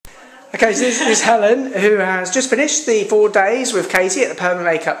Okay, so this is Helen, who has just finished the 4 days with Katy at the Permanent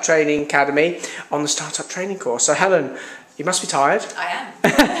Makeup Training Academy on the Startup Training course. So Helen, you must be tired. I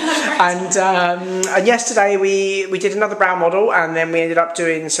am. And yesterday we did another brow model, and then we ended up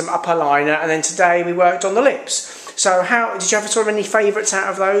doing some upper liner, and then today we worked on the lips. So how did you have sort of any favourites out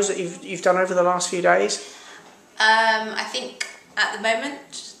of those that you've done over the last few days? I think at the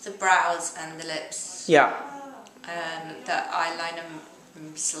moment the brows and the lips. Yeah. The eyeliner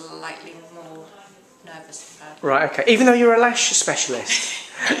I'm slightly more nervous about. Right, okay. Even though you're a lash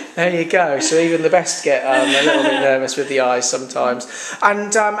specialist. There you go. So even the best get a little bit nervous with the eyes sometimes.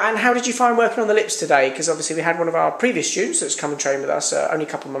 And how did you find working on the lips today? Because obviously we had one of our previous students that's come and trained with us only a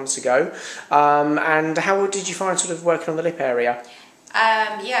couple of months ago. And how did you find sort of working on the lip area?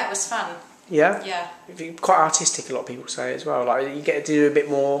 Yeah, it was fun. Yeah? Yeah. Quite artistic, a lot of people say as well. Like you get to do a bit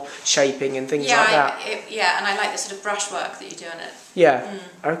more shaping and things like that. Yeah, and I like the sort of brushwork that you do on it. Yeah.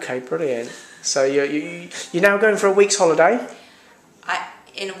 Okay, brilliant. So you're now going for a week's holiday?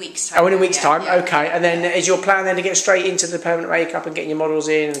 In a week's time. Oh, in a week's time? Yeah. Okay. And then is your plan then to get straight into the permanent makeup and getting your models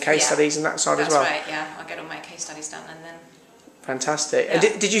in and case studies and that side as well? That's right, yeah. I'll get all my case studies done and then... Fantastic. Yeah.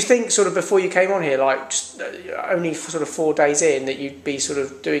 And did you think sort of before you came on here, like just, only for sort of 4 days in, that you'd be sort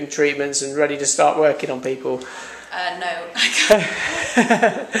of doing treatments and ready to start working on people? No, I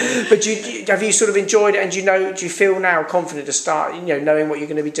can't. But have you sort of enjoyed it, and do you feel now confident to start, knowing what you're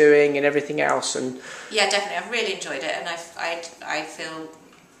going to be doing and everything else? And yeah, definitely. I've really enjoyed it, and I feel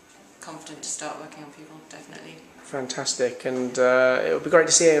confident to start working on people, definitely. Fantastic, and it would be great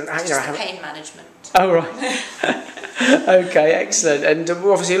to see Just the pain management. Oh right. Okay, excellent. And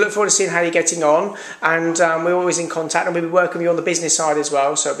obviously look forward to seeing how you're getting on, and we're always in contact, and we'll be working with you on the business side as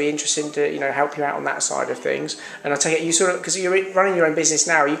well, so it'll be interesting to help you out on that side of things. And I take it you sort of, because you're running your own business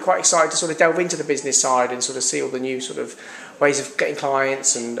now, are you quite excited to sort of delve into the business side and sort of see all the new sort of ways of getting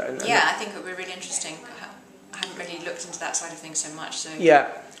clients and yeah, I think it would be really interesting. I haven't really looked into that side of things so much. So yeah,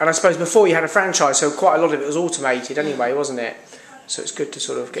 and I suppose before you had a franchise, so quite a lot of it was automated anyway, wasn't it? So it's good to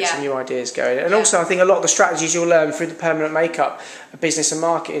sort of get some new ideas going. And also I think a lot of the strategies you'll learn through the permanent makeup business and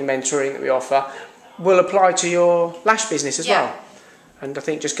marketing mentoring that we offer will apply to your lash business as well. And I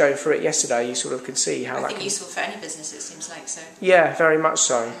think just going through it yesterday, you sort of can see how that can be useful for any business, it seems like. So yeah, very much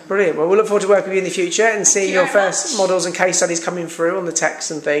so. Brilliant. Well, we'll look forward to working with you in the future and seeing your first models and case studies coming through on the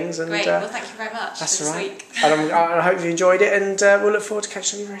texts and things. And great. Well, thank you very much. That's all right. Week. And I hope you enjoyed it, and we'll look forward to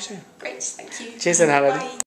catching you very soon. Great. Thank you. Cheers then, Helen. Bye.